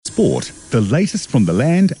Sport, the latest from the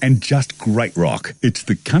land and just great rock. It's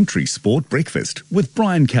the Country Sport Breakfast with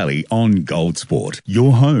Brian Kelly on Gold Sport,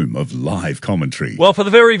 your home of live commentary. Well, for the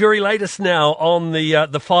very, very latest now on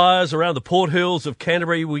the fires around the Port Hills of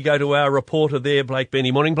Canterbury, we go to our reporter there, Blake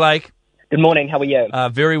Benny. Morning, Blake. Good morning, how are you?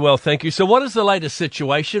 Very well, thank you. So what is the latest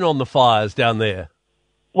situation on the fires down there?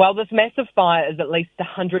 Well, this massive fire is at least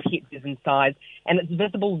 100 hectares in size, and it's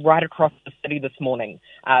visible right across the city this morning.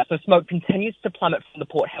 So smoke continues to plummet from the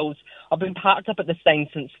Port Hills. I've been parked up at the scene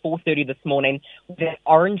since 4:30 this morning. That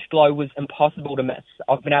orange glow was impossible to miss.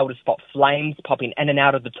 I've been able to spot flames popping in and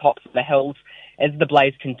out of the tops of the hills. As the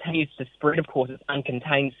blaze continues to spread, of course, it's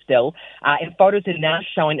uncontained still. And photos are now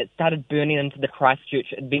showing it started burning into the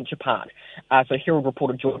Christchurch Adventure Park. So Herald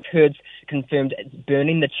reporter George Hurds confirmed it's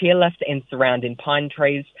burning the chairlift and surrounding pine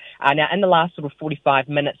trees. Now, in the last sort of 45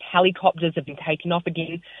 minutes, helicopters have been taken off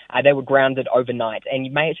again. They were grounded overnight. And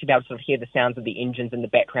you may actually be able to sort of hear the sounds of the engines in the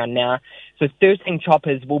background now. So 13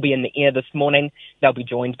 choppers will be in the air this morning. They'll be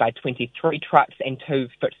joined by 23 trucks and 2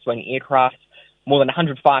 fixed-wing aircraft. More than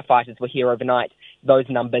 100 firefighters were here overnight. Those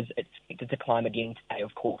numbers expected to climb again today,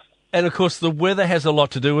 of course. And, of course, the weather has a lot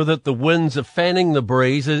to do with it. The winds are fanning the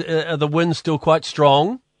breeze. Are the winds still quite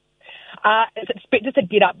strong? It's expected to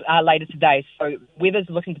get up later today, so weather's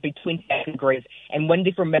looking to be 28 degrees and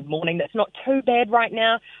windy from mid-morning. That's not too bad right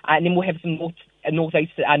now, and then we'll have some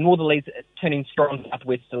northerlies turning strong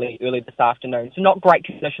southwesterly early this afternoon. So not great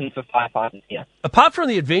conditions for firefighters here. Apart from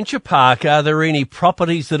the Adventure Park, are there any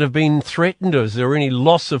properties that have been threatened, or is there any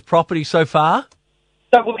loss of property so far?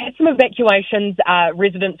 So we've had some evacuations.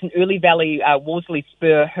 Residents in Early Valley, Worsley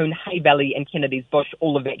Spur, Hoon Hay Valley and Kennedy's Bush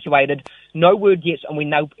all evacuated. No word yet, and we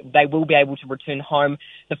know they will be able to return home.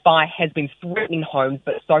 The fire has been threatening homes,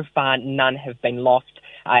 but so far none have been lost.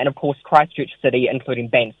 And of course, Christchurch City, including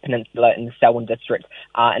Banks Peninsula and the Selwyn District,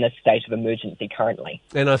 are in a state of emergency currently.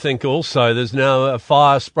 And I think also there's now a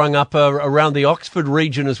fire sprung up around the Oxford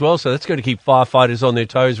region as well, so that's going to keep firefighters on their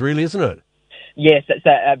toes, really, isn't it? Yes, it's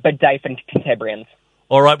a big day for Cantabrians.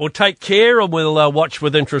 All right, well, take care and we'll watch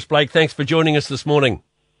with interest, Blake. Thanks for joining us this morning.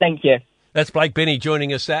 Thank you. That's Blake Benny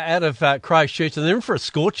joining us out of Christchurch. And they're in for a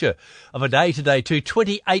scorcher of a day today too.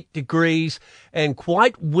 28 degrees and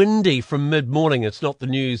quite windy from mid-morning. It's not the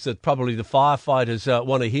news that probably the firefighters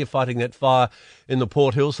want to hear fighting that fire in the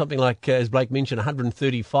Port Hills. Something like, as Blake mentioned,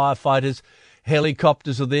 130 firefighters.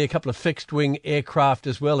 Helicopters are there, a couple of fixed-wing aircraft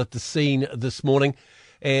as well at the scene this morning.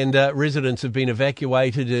 And residents have been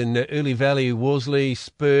evacuated in Early Valley, Worsley,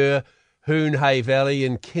 Spur, Hoon Hay Valley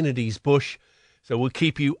and Kennedy's Bush. So we'll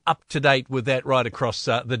keep you up to date with that right across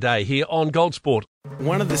the day here on Gold Sport.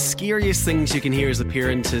 One of the scariest things you can hear as a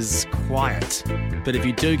parent is quiet. But if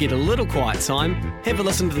you do get a little quiet time, have a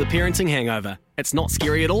listen to The Parenting Hangover. It's not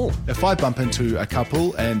scary at all. If I bump into a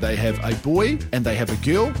couple and they have a boy and they have a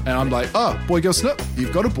girl, and I'm like, oh, boy, girl, snip.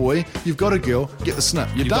 You've got a boy, you've got a girl, get the snip.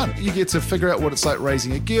 You're done. You get to figure out what it's like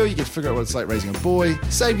raising a girl, you get to figure out what it's like raising a boy,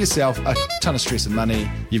 save yourself a ton of stress and money,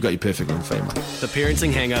 you've got your perfect little family. The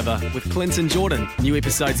Parenting Hangover with Clint and Jordan. New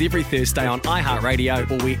episodes every Thursday on iHeartRadio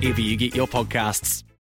or wherever you get your podcasts.